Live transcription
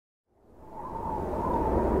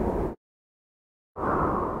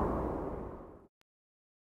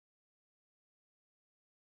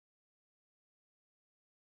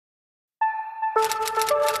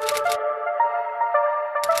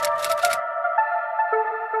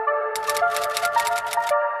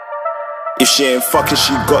she ain't fucking,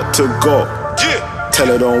 she got to go. Tell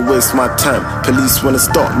her don't waste my time. Police wanna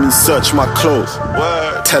stop me, search my clothes.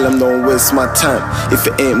 Tell them don't waste my time. If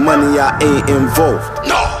it ain't money, I ain't involved.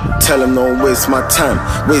 Tell them don't waste my time.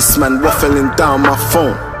 Waste man ruffling down my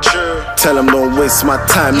phone. Tell them don't waste my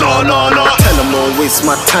time. No. Tell them don't waste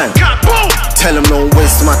my time. Tell them don't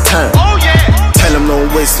waste my time. Tell them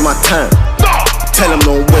don't waste my time. Tell them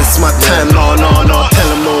don't waste my time. No. Tell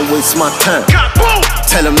them don't waste my time.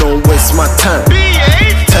 Tell them don't waste my time.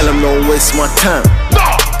 Tell them don't waste my time.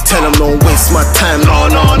 Tell them don't waste my time. No.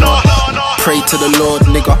 Pray to the Lord,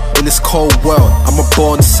 nigga. In this cold world, I'm a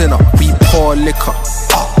born sinner. We pour liquor.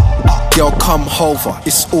 Girl, come over,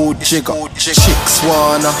 it's all jigger. Chicks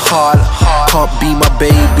wanna holler, can't be my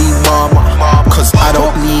baby mama, cause I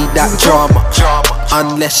don't need that drama,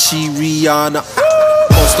 unless she Rihanna.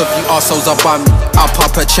 Most of you assholes are by me. I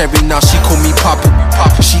pop a cherry, now she call me Papi.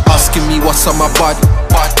 She asking me what's on my body.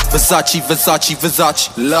 Versace.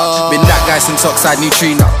 Been that guy since Oxide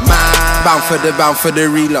Neutrino. Bound for the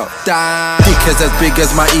reload. Dick is as big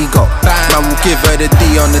as my ego. Man will give her the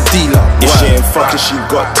D on the D-Lo. If she ain't fucking, she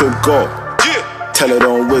got to go. Tell her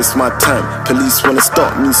don't waste my time. Police wanna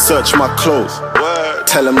stop me, search my clothes.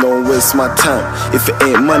 Tell them don't waste my time. If it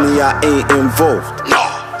ain't money, I ain't involved.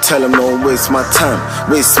 Tell them don't waste my time.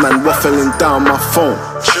 Waste man ruffling down my phone.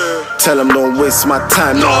 Tell them don't waste my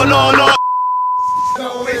time. No.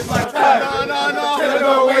 Don't waste my time. No. Tell her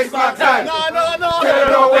don't waste my time. No. Tell her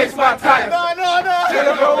don't waste my time. No. Tell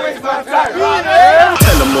her don't waste my time.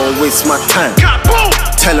 Tell them don't waste my time.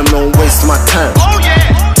 Tell them don't waste my time.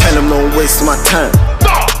 Tell them don't waste my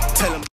time.